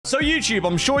So YouTube,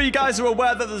 I'm sure you guys are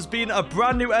aware that there's been a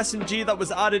brand new SMG that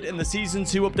was added in the Season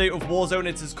 2 update of Warzone.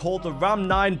 It is called the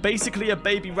RAM-9, basically a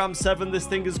baby RAM-7. This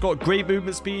thing has got great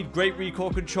movement speed, great recoil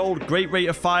control, great rate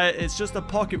of fire. It's just a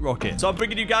pocket rocket. So I'm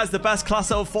bringing you guys the best class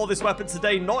setup for this weapon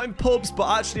today, not in pubs,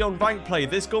 but actually on rank play.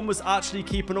 This gun was actually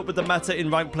keeping up with the meta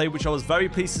in rank play, which I was very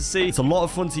pleased to see. It's a lot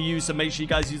of fun to use, so make sure you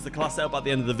guys use the class setup at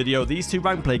the end of the video. These two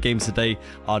rank play games today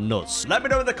are nuts. Let me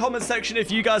know in the comment section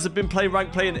if you guys have been playing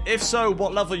rank play, and if so,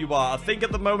 what level you are. I think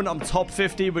at the moment I'm top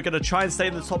 50. We're going to try and stay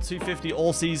in the top 250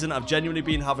 all season. I've genuinely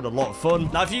been having a lot of fun.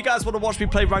 Now, if you guys want to watch me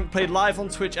play rank play live on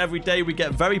Twitch every day, we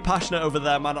get very passionate over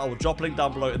there, man. I will drop a link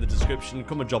down below in the description.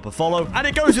 Come and drop a follow. And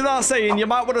it goes without saying, you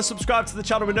might want to subscribe to the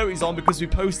channel with noties on, because we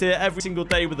post here every single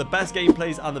day with the best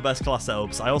gameplays and the best class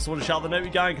setups. I also want to shout the noti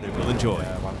gang, and we'll enjoy.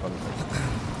 Yeah, I'm on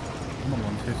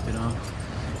 150 now.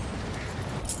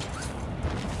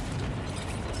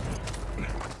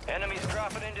 Enemies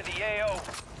dropping into the AO.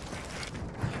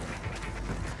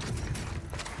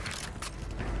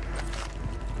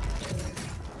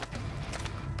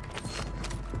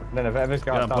 Then if ever's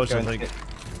got yeah, push, I think.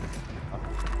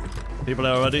 People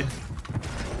are already.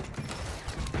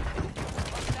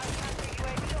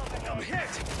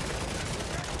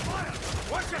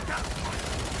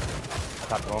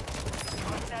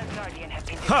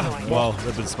 Ha! Wow,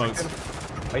 they've been smoked.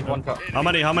 Wait, one cut. How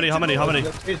many? How many? How many? How many?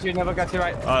 You never got it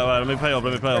right. Alright, let me play up,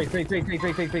 let me play up. Three.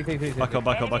 Back up,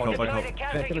 back up, back up, back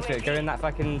up. Go in that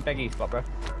fucking beggy spot, bro.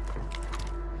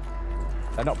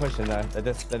 They're not pushing there.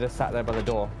 They're just sat there by the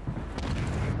door.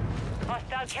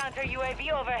 Hostile counter UAV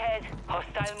overhead.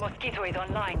 Hostile mosquito is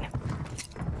online.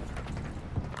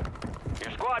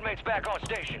 Your squad mate's back on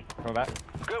station. Come back.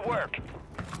 Good work.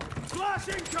 Flash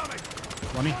incoming.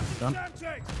 Money, done.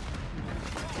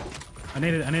 I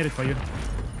need it for you.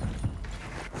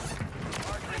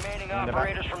 Remaining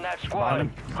operators from that squad.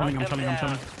 I'm coming.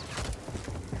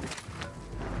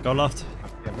 Go left.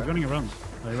 We're running around.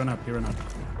 Oh, you run up.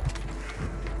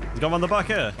 He's got one on the back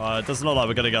here. It doesn't look like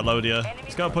we're going to get load here.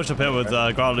 Let's go push up here with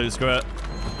ground loot, screw it.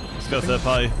 Let's go third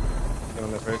party.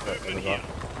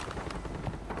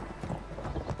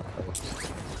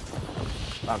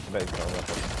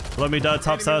 Let me dead,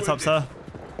 top sir.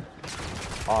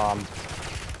 I'm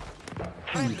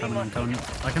coming.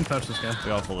 I can touch this guy. We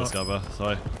gotta pull this guy, bro.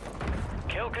 Sorry.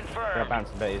 Kill confirmed.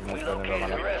 We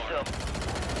located the rest of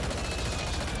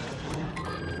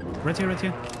them. Right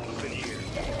here.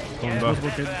 Come on, bro.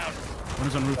 One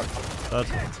is on roof. Dead.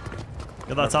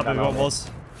 Get that tap if you want, boss.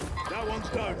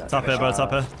 Tap here, bro. Tap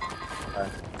here.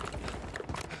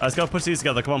 Let's go push these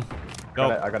together. Come on. Go.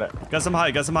 I got it. Get some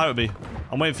height with me.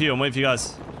 I'm waiting for you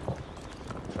guys.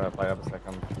 Try to play up a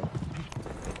second.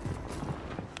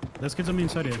 There's kids on me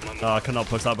inside here. No, I cannot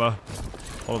push that, bro.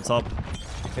 Hold up top.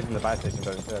 Kids in the buy station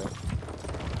going too.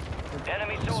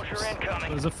 Enemy soldier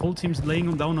incoming. There's a full team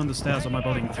laying down on the stairs on my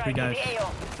building. 3 guys.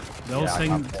 They're all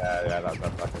saying... Yeah, that's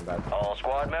fucking bad. All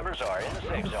squad members are in the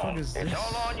safe zone. It's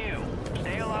all on you.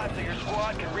 Stay alive so your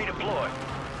squad can redeploy.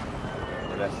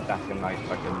 They're stacking like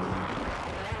fucking...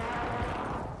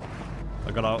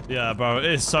 I got out. Yeah, bro. It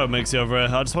is so mixy over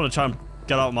here. I just want to try and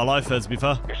get out of my life here, to be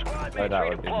fair. Your squad mate's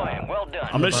redeploying. Well done.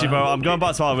 I'm literally, bro. I'm going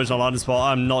back to our original landing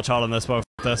spot. I'm not challenging this, bro. F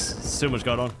this. There's too much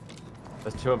going on.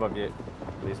 There's 2 above you.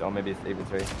 At least, or maybe it's even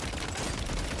 3. Kill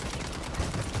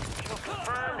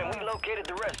confirmed, and we located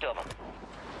the rest of them.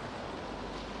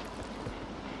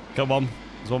 Got one.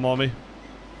 There's one more on me.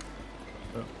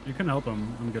 You can help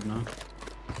him. I'm good now.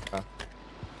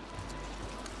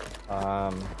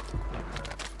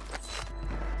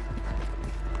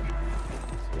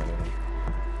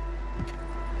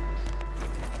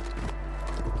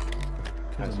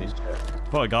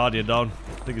 Put a guardian down.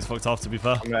 I think he's fucked off, to be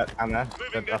fair. I'm there.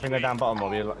 I think they're down bottom.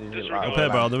 Or up here,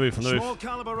 bro, on the roof, Small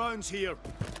caliber rounds here.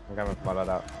 I'm going to follow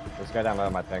that out. Let's go down low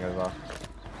on my thing as well.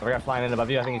 If I got flying in above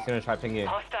you, I think he's going to try to ping you.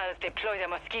 Hostiles deploy the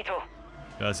mosquito.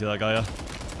 Yeah, see that guy, yeah?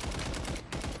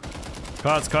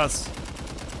 Cards.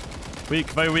 Weak,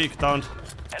 very weak, downed.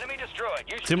 Enemy destroyed.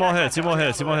 2 more here.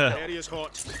 Area's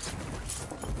hot.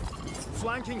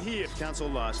 Flanking here. Cancel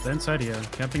last. They're inside here.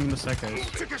 Camping in the staircase.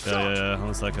 Yeah, on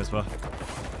the staircase, bro.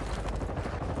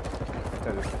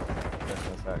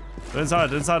 They're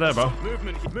inside there, bro.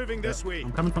 Moving this way.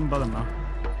 I'm coming from bottom now.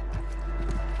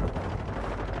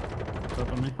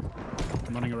 Up on me.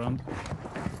 I'm running around.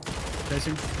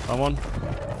 Chasing. I'm one.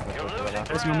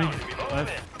 Chasing on me. 5.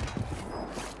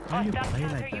 How do you play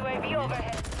like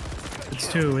that? It's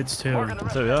 2,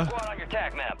 Two, yeah?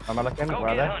 Am I looking? Where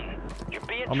are they?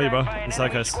 On me, bro. In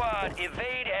staircase.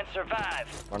 Evade and survive.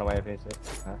 Run away if you see.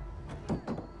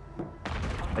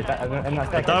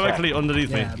 Directly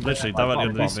underneath me. Yeah, Literally, directly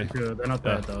underneath me. They're not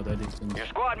bad though. They're decent. Your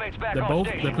squad mates back They're on both.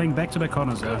 station. They're playing back-to-back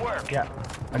corners. Good Yeah. work. Yeah.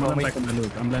 I'm landing back on my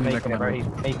loot. I'm landing back on my He's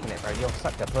loot. making it, bro. You're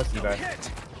such a pussy, bro.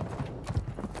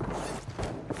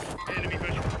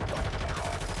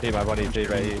 See my body, see,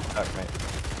 bro. You suck, mate.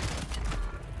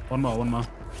 One more.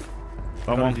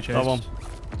 That one.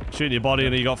 Shooting your body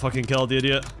and you got fucking killed, you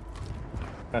idiot.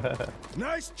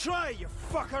 Nice try, you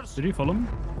fuckers. Did you follow him?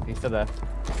 He's still there.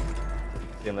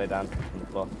 See him lay down on the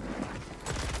floor.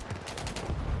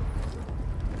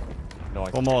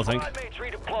 Nice. One more, I think. Squad mates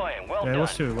redeploying. Well Yeah,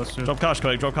 done. what's two? Drop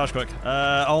cash quick.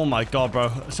 Oh my god, bro.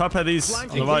 Try to play these on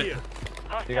the right.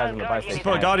 You guys on the bike Just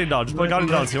put a guardian down. To your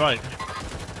right.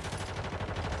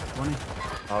 One.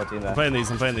 whole team there. I'm playing these.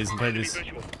 The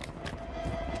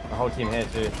whole team here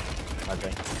too, I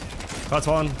think. Cut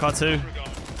one, cut two.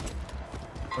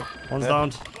 One's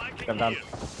down. Come down.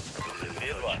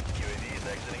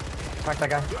 Crack that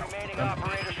guy. Remaining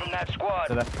operators from that squad.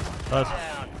 To the, Dead.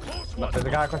 there's a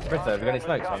guy across the bridge there. Have you got any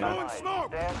smokes on now?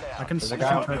 I can see. There's a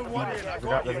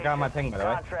guy on my ping, by the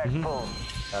way. Hell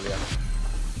yeah.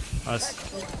 Nice.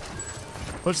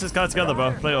 Push this guy together,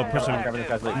 bro. Play or push him. Grabbing this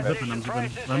guy's loot, I'm bro. zipping. Am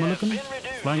I looking?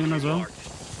 Flying in as well.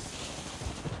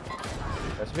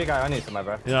 There should be a guy on you somewhere,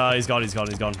 bro. Yeah, he's gone.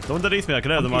 They're underneath me. I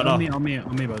can hear them right On now.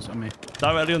 me, boys. On me.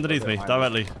 Directly underneath me.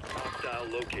 Directly.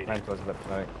 Ran towards the left,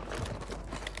 no.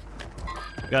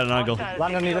 Get an angle.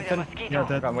 Land on you, Lipton. Yeah,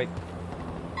 dead. Go on, wait.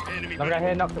 Another guy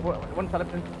here, knocked one fell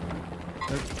Lipton.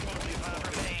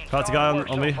 Cut a guy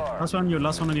on me. Last one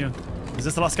on you. Is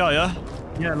this the last guy, yeah?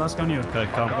 Yeah, last on you. Okay,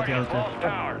 calm. Got the other two.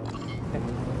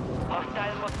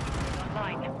 Hostile mosquitoes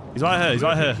online. He's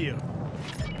right here.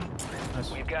 Nice.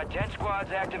 We've got 10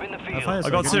 squads active in the field. Fire I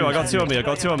got two on me.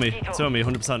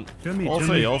 100%. Two on me.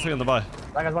 All three on the buy.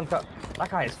 That guy's one shot. That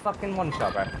guy is fucking one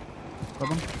shot, bro.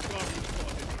 Problem.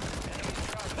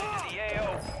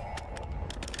 Dieow.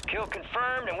 Kill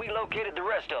confirmed, and we located the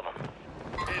rest of them.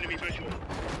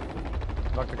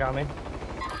 Knocked the guy on me.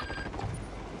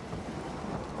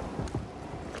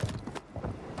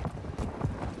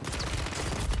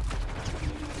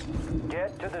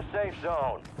 Get to the safe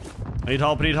zone. I need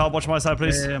help. Watch my side,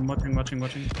 please. Yeah, I'm watching.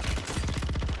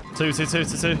 Two.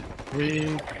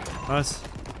 Three. Nice.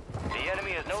 The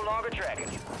enemy is no longer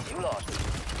tracking you. You lost it.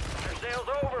 Your sale's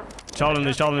over.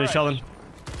 Shelling.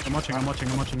 I'm watching.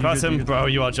 Press You him, good. bro.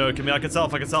 You are joking me. I can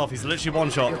self. He's literally one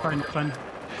shot. Fine.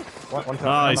 One shot.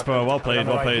 Nice, bro. Well played.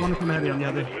 One from heavy on the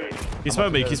other. He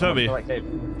smoked me. Right cave.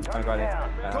 I'm going in.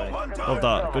 Love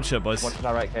that. Good shit, boys. Watch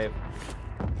that right cave.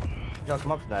 You got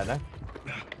some options there, no?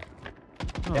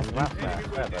 Yes, map there.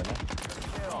 Fair, bro,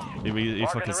 no? You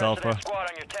fucking self, bro. Squad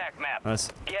on your tac map. Nice.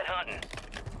 Get hunting.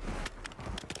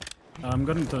 I'm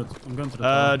going to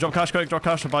the Drop cash quick. I'll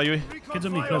buy you. Kids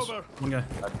on me, close. One guy.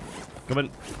 Come in.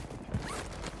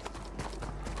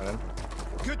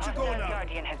 Good to go Hostile now.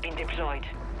 guardian has been deployed.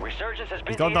 Resurgence has been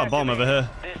He's got that bomb over here.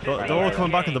 They're all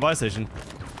coming back in the buy station.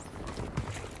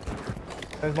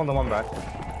 There's more than one, bro.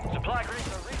 Supply crates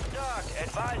are restocked.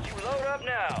 Advise you load up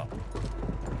now.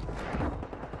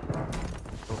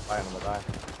 Still fighting on the die.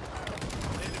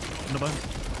 In the bar.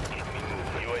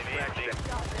 UAV active.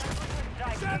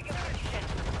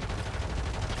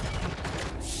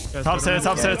 Top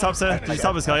set. Did you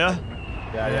stop this guy, yeah?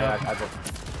 Yeah, I did.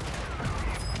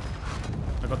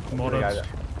 I got mortared. Yeah.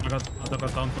 I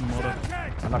got down from mortar.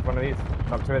 I knocked one of these.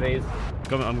 Knocked two of these.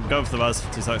 I'm going for the res.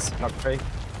 2 seconds. Knocked three.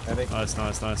 Maybe. Nice.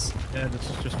 Yeah,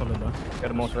 just follow that. Get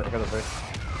them all through. Get them through.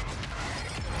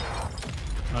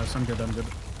 Nice, I'm good.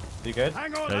 You good?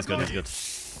 Hang on. Yeah, he's good.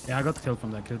 Yeah, I got the kill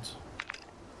from that, kids.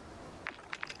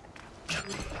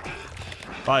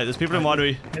 Right, there's people in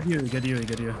widery. Get you. With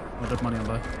that money on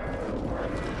buy. You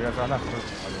guys are on that?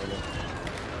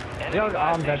 Enemy I'm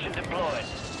buy dead. station deployed.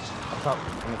 Up top,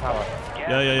 in the tower.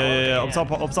 Yeah. Up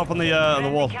top on the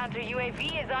wall. Counter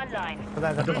UAV is online.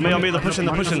 On me, they're pushing.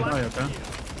 Oh, okay.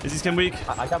 Is he skin weak?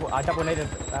 I double naded.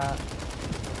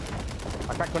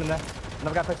 I cracked one in there.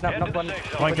 Another guy pushing up. Knocked one. I'm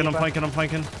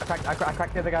flanking. I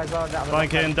cracked the other guy as well.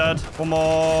 Flanking, dead. One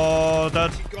more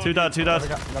dead. Two dead. I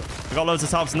Knocked. got loads of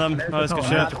taps in them. Nice, good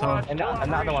shit. And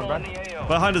another one, bro.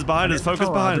 Behind us. Focus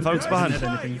behind.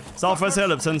 Southwest here,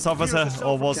 Lipton. Southwest here.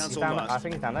 Or was. He's down, I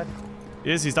think he's down there.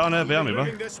 He's down here behind me, bro.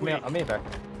 I'm here, bro.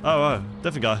 Oh,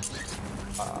 different guy.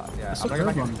 Yeah, I'm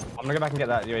gonna go back and get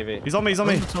that UAV. He's on me.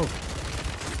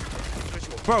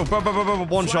 Bro.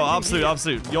 One shot.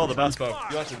 Absolute. You're the best, bro.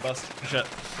 You're actually the best. Shit.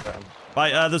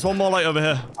 Right, there's one more light over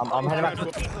here. I'm heading back.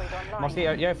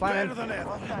 Mosquito, flying in.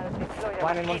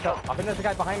 Flying in one shot. I think there's a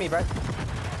guy behind me, bro.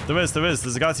 There is.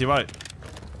 There's a guy to your right.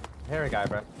 Here a guy,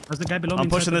 bro. There's the guy below me. I'm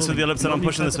pushing this with you, Lipton. I'm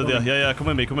pushing this with you. Yeah, come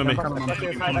with me, come with me. On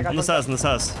the stairs, on the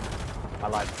stairs. I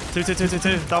lied. Two.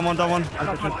 Down one.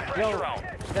 Yo,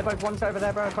 they're both one over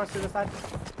there, bro, across to the side.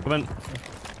 Come in.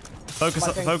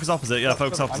 Focus opposite. Yeah,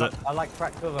 focus opposite. I like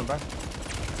crack two of them, bro.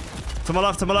 To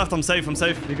my left. I'm safe. Need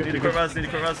to quit res.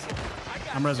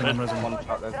 I'm resing. One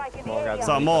shot, there's more guys. Is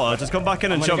that mortar? Just come back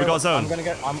in and show we got a zone.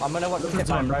 I'm gonna watch the zip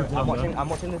line, bro. I'm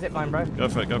watching the zip line, bro. Go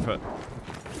for it.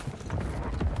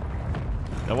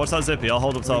 Yeah, watch that zippy. I'll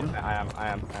hold up top. I am.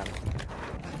 I'm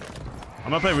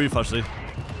gonna play roof actually.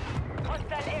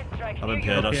 I'm in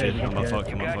PA'd actually. I'm not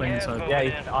fucking.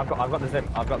 Yeah, I've got the zip.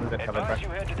 I've got the zip covered, bro. You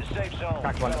head to the safe zone.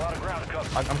 Cracked one.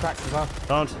 I'm cracked as well.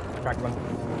 Down. Cracked one.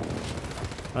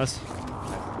 Nice.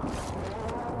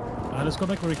 Let's go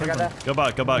back where we came from. Go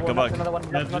back. Another one.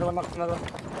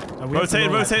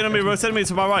 Rotate on me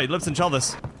to my right. Lipton, chill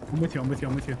this. I'm with you.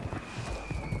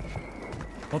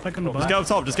 Hold back on the Just back. get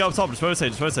up top. Just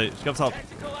rotate. Just get up top.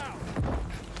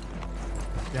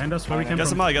 Behind us where we came Get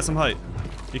from. some height.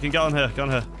 You can get on here.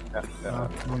 Yeah.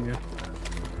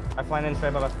 I'm flying in straight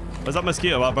above us. Where's that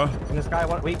mosquito at, bro? In the sky,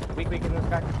 weak in the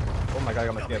sky. Oh my god, I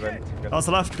got mosquito, bro. That's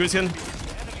the left. Greaskin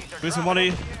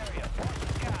 1E.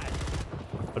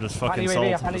 I just fucking sold.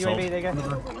 UAV, there you go.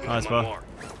 Nice, bro.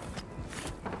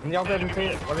 In the open too.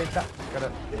 What is that? Got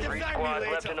it. 3 squads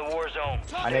left in the war zone.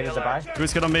 I needed to buy.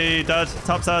 Greaskin on me, dead.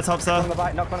 Top side. On the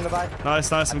buy, knock one on the buy.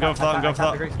 Nice. I'm going for that.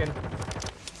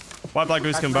 Wipe that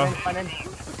Greaskin, bro.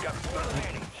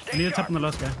 I need a tap on the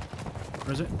last guy.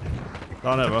 Where is it?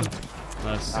 Down there, bro.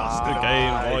 Nice. Good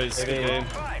game, boys. Good game.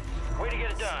 Way to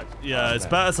get it done. Yeah, it's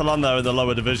better to land there in the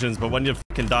lower divisions, but when you're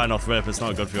fucking dying off rip, it's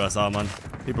not good for you, SR, man.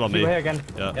 People on me. Here again.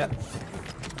 Yeah. Got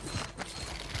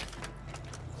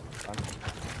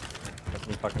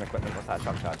some fucking equipment. What's that?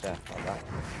 Shock charge, yeah. Like that.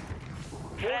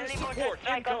 Friendly mortar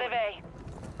strike on the way.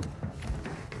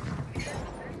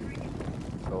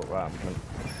 Oh, wow.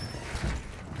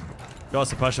 Got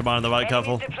some pressure, man, on the right,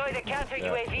 careful. Deploy the counter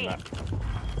UAV.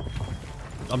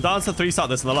 I'm down to 3 sat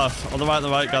this on the left. On the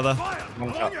right, gather.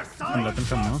 One shot. I'm looking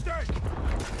for more.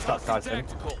 Shot charge thing.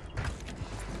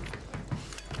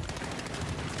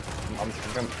 I'm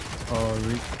Oh,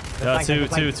 Yeah, two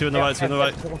on the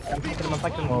right.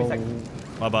 Oh,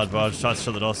 My bad, bro. I just tried to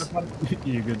shut the doors.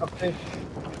 you good.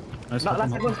 Nice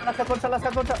Last fucking one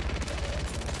shot.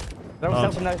 They're all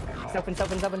selfing now. Selfing.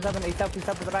 He's selfing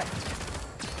to the back.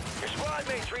 Your squad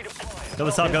mates redeploying. Get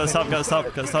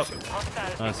the stop.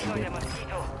 Nice.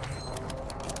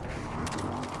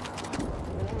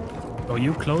 Oh,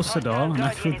 you closed the door and I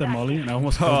threw the molly and I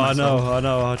almost Oh, killed I myself.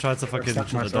 know. I tried to fucking shut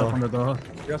the Myself on door. the door.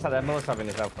 You also had more in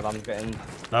yourself, but I'm getting.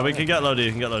 Nah, we can get Lodi.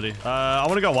 I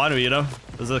want to go winery, you know?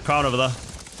 There's a crowd over there.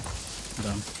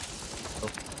 Done.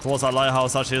 Towards that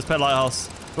lighthouse, actually. Let's play lighthouse.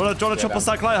 Do you want to triple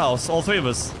stack lighthouse? All 3 of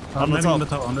us? On the Maybe top. on the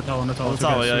tower. On the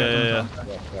tower, yeah.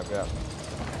 Yeah.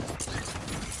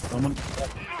 Someone.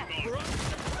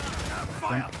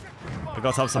 I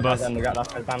got to have some both. Then we got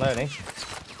last down there, ain't he?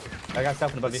 I got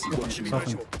self in the body.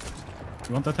 Something.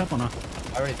 You want that tap or not?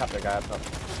 I already tapped the guy up top.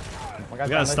 We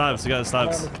got snipes.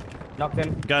 Knocked him.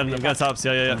 I'm getting taps.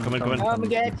 Yeah. Come in. Come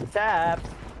get tapped.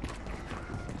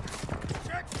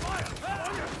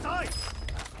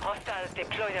 Hostiles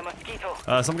deploy the mosquito.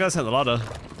 Some guys hit the ladder.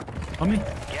 On me?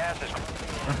 Gas is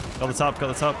Got the top.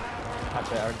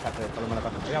 Tapped it, I already tapped it. Follow him on the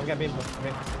back. Yeah, I'm getting beamed. Come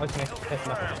here. Push me. Piss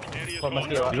him off. Put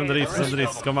mosquito up. He's underneath.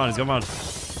 He's gone round.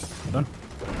 Done.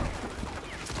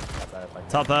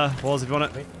 Top there. Walls if you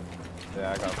want it.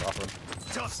 Yeah, I got it off him.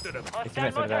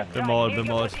 Hostile mortar Bit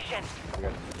more.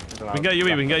 strike near your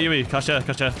position. We can get UE. Cash here.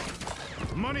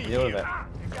 Deal with it.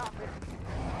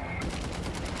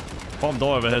 Bottom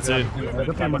door over here too.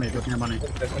 Drop your money.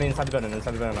 There's money inside the building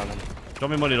on him. Drop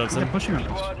me money, They're Lobson. pushing on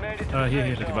us.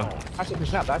 Here. Actually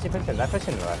pushing up, they're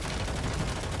pushing right.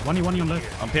 One on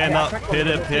left. I'm peeing that. Peered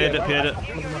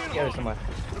it. Somewhere.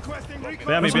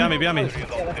 Behind me. Yeah,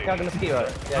 let's go the mosquito.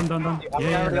 Done.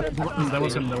 Yeah. That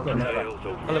was him. Pull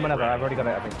him whenever, I've already got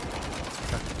it, I think.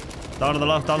 Down to the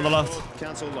left.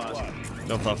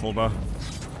 Go for that full, bro.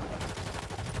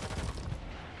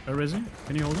 Where is he?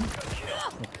 Can you hold him?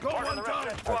 Mark the rest of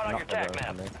that squad on your attack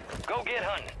map. Go get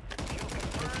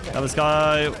hunting. Have this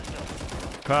guy.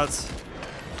 Crats.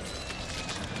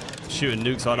 Shooting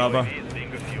nukes right now, bro.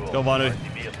 Go, Manu.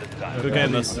 Good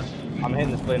game, this. I'm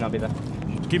hitting this plane, I'll be there.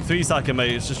 Keep 3 stacking,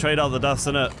 mate. It's just trade out the deaths,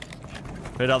 innit?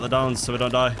 Trade out the downs so we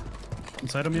don't die.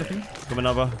 Inside of me, I think. Coming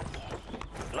over.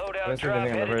 Loadout drop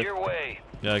headed your way.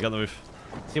 Yeah, get on the roof.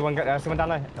 See one down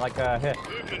there, like here.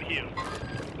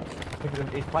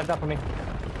 He's climbed up on me.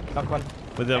 Knock one.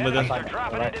 With you. Enemies are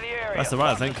dropping into the area. That's the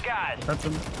right, I think. Skies. That's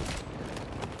him.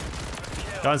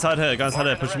 Go inside here,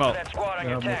 push him out.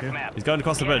 Yeah, I'm okay. He's going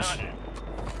across the bridge.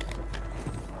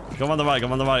 Go on the right,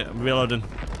 I'm reloading.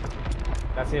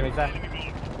 That's him, he's there.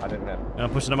 I didn't hit. Yeah,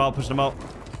 pushing him out.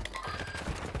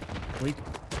 Weak.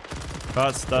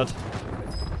 That's dead.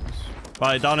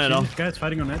 Right, down here now. This guy's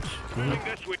fighting on edge.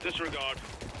 Disregard.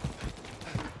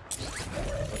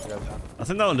 I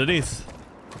think they're underneath.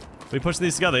 We pushing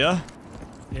these together, yeah?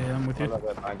 Yeah, I'm with you.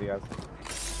 Behind you guys.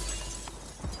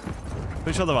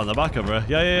 Pretty sure they're around the back over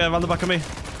here. Yeah, around the back of me.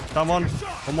 Down one.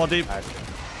 One more deep. Nice.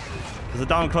 There's a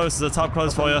down close, there's a top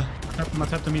close for you. I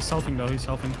tapped him, he's selfing though, he's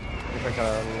selfing. I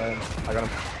got him.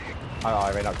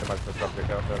 I ran up to my truck to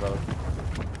go.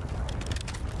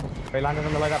 They landed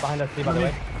on the leg up behind us, see by the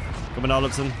way. Coming out,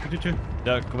 Lipson. Did you?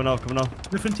 Yeah, coming out.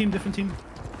 Different team.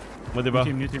 With you, bro.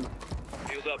 New team.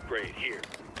 Field upgrade here.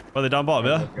 Are they down bottom,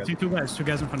 yeah? See two guys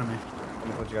in front of me.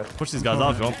 Push these guys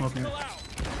out if you want. Smoking. I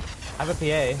have a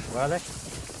PA, where are they? I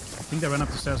think they ran up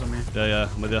the stairs on me. Yeah,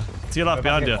 I'm with you. To your left,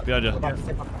 behind you. Top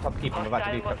keep, I'm about to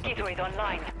Hostile be mosquito is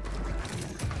online.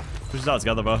 Push these out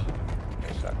together, bro.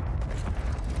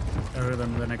 I heard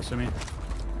them, they're next to me.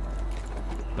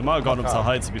 They might have gotten up to the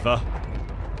height, to be fair.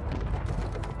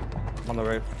 I'm on the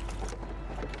roof.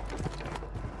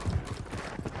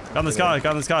 Go on the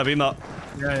sky, beam that.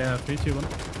 Yeah, 3, 2, 1.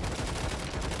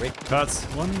 Cuts.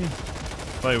 One.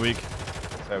 Very weak.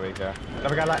 So weak, yeah.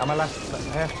 Another guy on my left,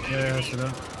 here. Yeah, so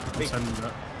there. I'm sending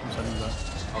that.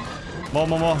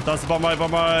 More. That's the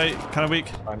bottom right. Kind of weak.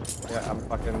 Fine. Yeah, I'm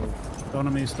fucking... Down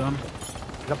on me, he's done.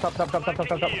 Top.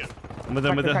 I'm with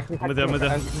you.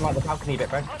 The balcony bit,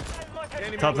 bro.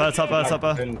 Top there.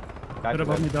 Put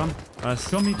above me, down. Nice.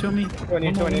 Show me. 20.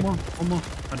 One more.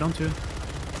 I down two.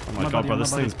 Oh my god, bro,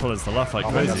 this thing's pulling to the left like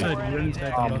Oh my crazy. God. You're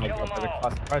inside. Oh my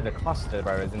god, the cluster,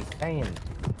 bro, is insane.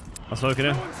 I'm smoking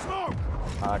here.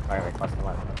 I can't even cluster,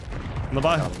 man. On the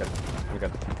buy. No, I'm good.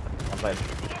 I'm playing.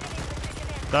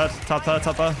 Dead. Top there.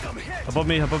 Above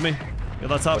me. Get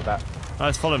that top. With that.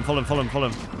 Nice, follow him.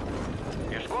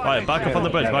 Right, back up on the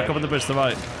bridge, to the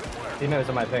right. Teammates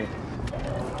on my thing.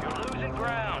 You're losing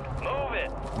ground. Move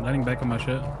it. I'm landing back on my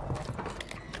shit.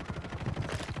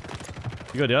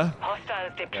 You good, yeah?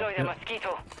 Hostiles deploy the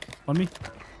mosquito. On me.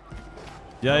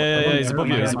 Yeah, he's above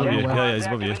you. Yeah, he's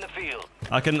above you. In the field.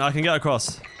 I can get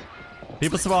across.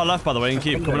 People to our left, by the way, and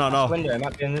keep coming out now. Window,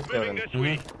 might be in this building.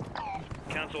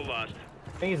 Cancel last. I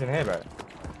think he's in here, bro.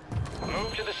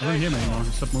 Move to the I don't hear him anymore.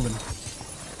 Stop moving.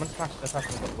 I'm gonna flash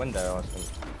the window or something.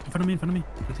 In front of me.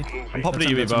 I'm popping the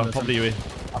UE, bro. Popping the UE.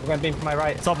 I'm going to beam to my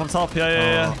right. Top,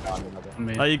 yeah. On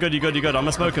me. Oh, you good. I'm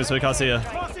gonna smoke him so we can't see you.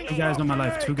 Two guys on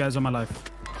my life.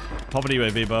 Popping the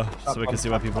UAV, bro, so we can see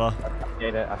where people are. Yeah,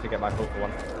 I have to get my full for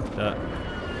one. Yeah.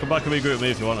 Come back and regroup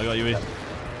me if you want. I got UE.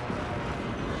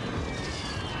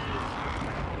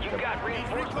 You got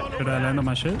reinforcements. Should I land on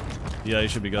my shit? Yeah, you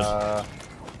should be good. Try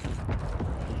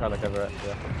to look over it,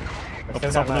 yeah. Up the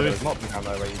top of the roof. Not down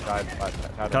there where you died.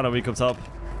 Kind of weak up top.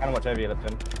 Kind of watch over you,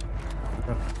 Lipton.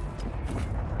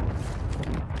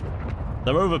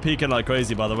 They're over peeking like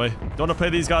crazy, by the way. Do you want to play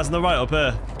these guys on the right up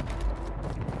here?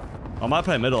 I might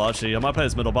play middle actually. I might play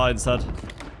this middle buy instead.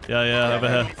 Yeah, over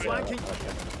here.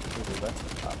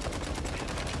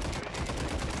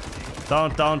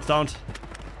 Down. I'm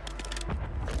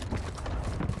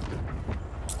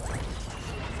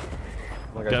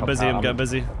getting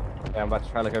busy. Yeah, I'm about to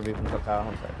try to look over you from top tower.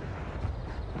 One sec.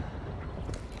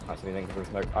 Actually, think of the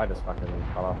smoke. I just fucking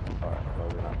fell off. Alright, I'll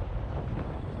do that.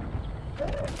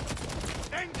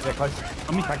 Get close.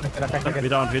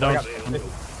 Be down.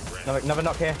 Another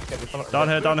knock here. Down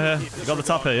here. You got the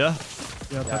top here, yeah?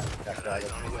 Yeah.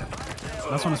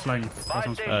 Last one is flying. He's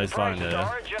flying, yeah. Target down.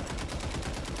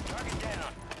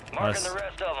 Marking the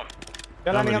rest of them.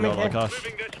 They're landing on me here. Gosh.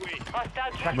 Moving this way.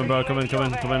 Come in, bro. Come in.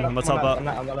 I'm gonna top that. I'm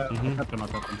I'm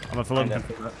gonna fill him.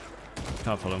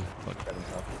 Can't fill him. Fuck.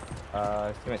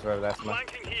 His teammates are over there somewhere.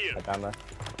 Flanking here. Right down there.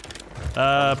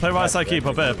 Play right side, keep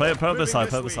up here. Play up this side.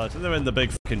 They're in the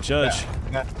big fucking church.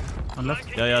 Yeah. On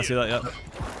left. Yeah, I see that, yeah.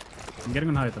 I'm getting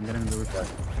on height. I'm getting on the roof.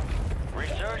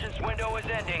 Resurgence window is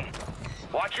ending.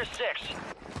 Watch your 6.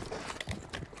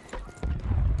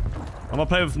 I'm gonna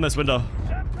play from this window.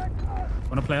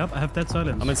 Wanna play up? I have dead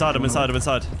silence. I'm inside. Yeah,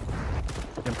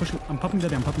 I'm pushing. I'm popping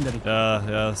daddy.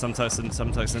 Yeah, some texting.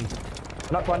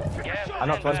 Knocked one. I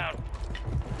knocked one.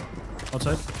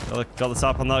 Outside. Got the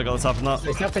tap on that. He's helping.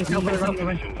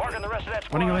 Marking the rest of that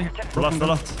squad. Running away. The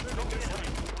left.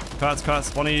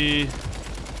 Crats. 20.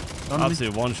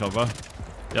 Absolute one shot, bro.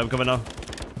 Yeah, I'm coming now.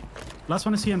 Last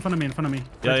one is here in front of me.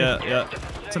 Yeah.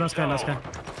 It's the last guy.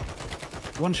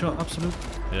 One shot, absolute.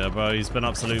 Yeah, bro, he's been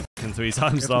absolute fucking 3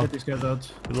 times You have now. to get these guys out.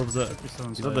 He loves it. He's still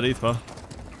He's inside. underneath, bro.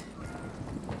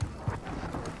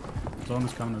 Storm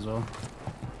is coming as well.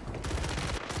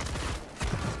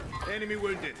 Enemy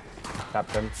wounded.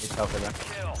 Tapped him. He's helping him.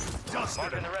 Kill.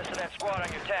 Marking the rest of that squad on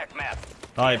your tack map.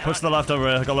 Alright, push to the left over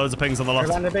here. I got loads of pings on the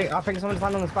left. I think someone's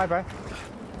landing on the sky, bro.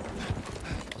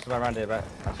 Just about around here, bro. I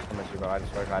just promise you, bro. I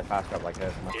just work like fast up like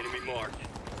this. Enemy marked.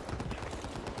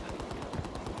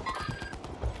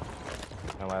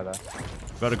 No way there.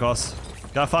 Right across.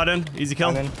 Got fight in. Easy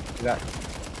kill. Do that.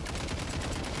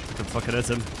 Can fucking hit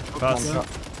him. Fast.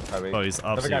 Oh, he's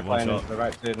absolutely one shot.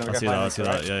 I see that, I see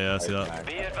that. Yeah, I see that.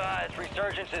 Be advised,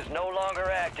 resurgence is no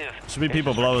longer active. Should be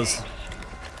people below us.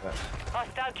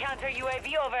 Hostile counter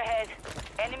UAV overhead.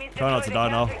 Enemies Try not to die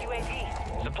now.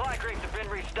 UAV. Supply crates have been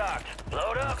restocked.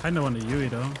 Load up. Kinda want a UE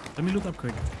though. Let me look up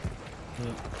quick.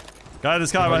 Guy,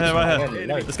 this guy right here.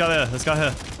 This guy there. This guy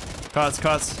here. Carts.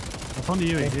 I found the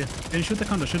UE here. Hey, shoot the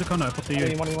counter. I put the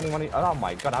UE. Money. Oh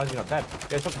my god, how is he not dead?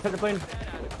 Yeah, hit the plane.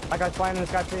 That guy's flying in the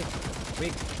sky too.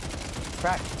 Weak.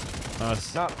 Crack.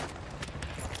 Nice. No.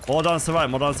 More down to the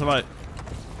right.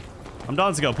 I'm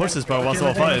down to go push this, bro, whilst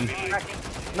we're fighting.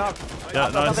 No. Yeah,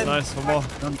 nice. One more.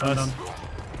 Nice.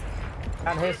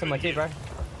 And here's some like bro.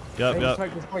 Yep. He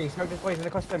smoked this boy in the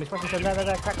costume. He's crossing him.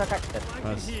 There. Crack.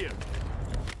 Nice.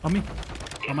 On me.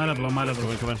 On my level.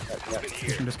 Come in.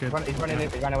 Pushing this kid. He's running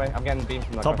in. He ran away. I'm getting beamed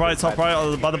from the Top right,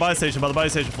 by the buy station,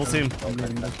 full team.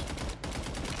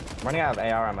 Running out of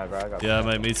AR ammo, bro. Yeah,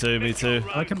 mate, me too.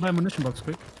 I can buy a munition box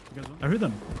quick. I heard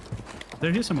them.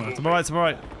 They're here somewhere. To my right.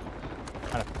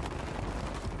 Yeah,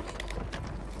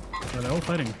 they're all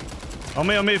fighting. On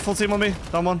me, full team on me.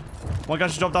 Down one. One guy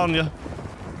should drop down on you.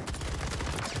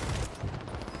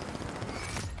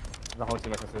 The whole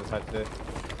team across the other side too.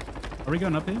 Are we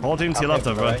going up here? Whole team to your left,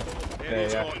 bro.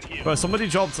 Yeah. Bro, somebody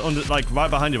dropped under, like, right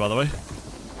behind you, by the way.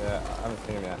 Yeah, I haven't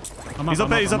seen him yet.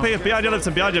 He's up here. Behind you,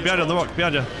 Lipton. Behind you, on the rock.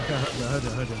 Behind you. Okay, I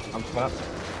heard you. I'm coming up.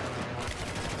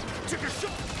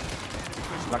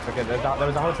 Okay, there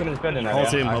was a whole team in this building there. Whole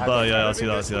team up there, yeah, I see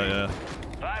that, yeah.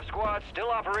 5 squads still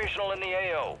operational in the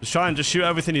AO. Just try and just shoot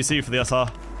everything you see for the SR.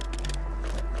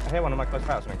 I hear one of my close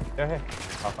fights, man. Go here.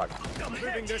 Oh, fuck.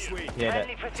 Moving this way. Yeah,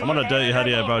 I'm on a dirty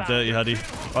heady here, bro. Dirty heady.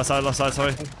 Left side,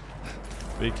 sorry.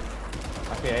 Weak.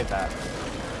 I created that.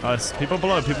 Nice. People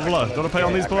below. Do you want to play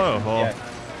on these below? Or? Yeah.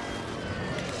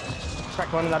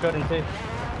 Crack one in that building too.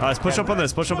 Nice. Push up on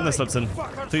this, Lipton.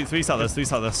 Three sat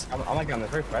this. I might get on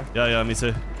this roof, bro. Yeah, me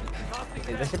too.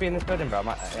 They should be in this building, bro.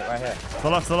 Right here. To the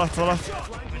left.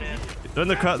 They're in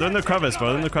the crevice, bro.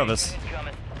 They're in the crevice.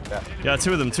 Yeah,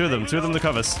 two of them in the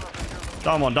crevice.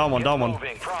 Down one. Down one in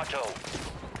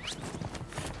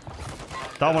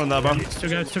there, bro. Two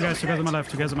guys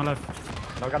on my left.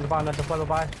 No, got the bar, not the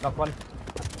by. Knock one.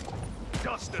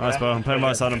 Nice, bro. I'm playing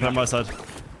right side. You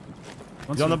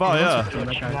on the bar, yeah.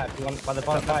 By the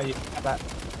bar, you have that.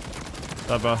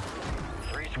 There, bro.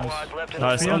 3 squads left in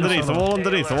Nice. the Underneath,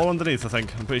 they're all underneath, I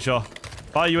think. I'm pretty sure.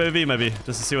 Buy UAV, maybe,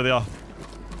 just to see where they are.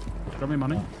 Drop me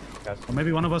money. Yes. Or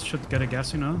maybe one of us should get a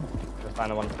gas, you know? Just find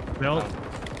the one. We all...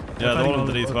 Yeah, they're all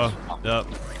underneath, bro. Yeah.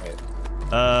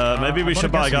 Maybe we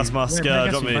should buy a gas mask. Yeah,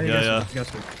 drop me. Yeah.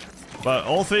 But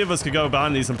all 3 of us could go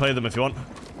behind these and play them if you want.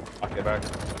 Okay, bro.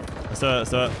 Let's do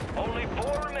it. Only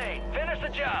 4 remain. Finish the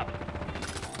job.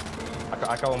 I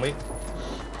got 1 week.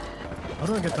 How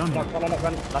do I get down here?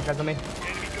 Run. That guy's on me.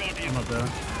 I'm not there.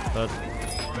 Dead.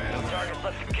 Targets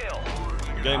left to kill.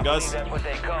 Game, guys. That's what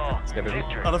they call Let's get it.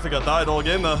 victory. I don't think I died all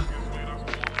game there.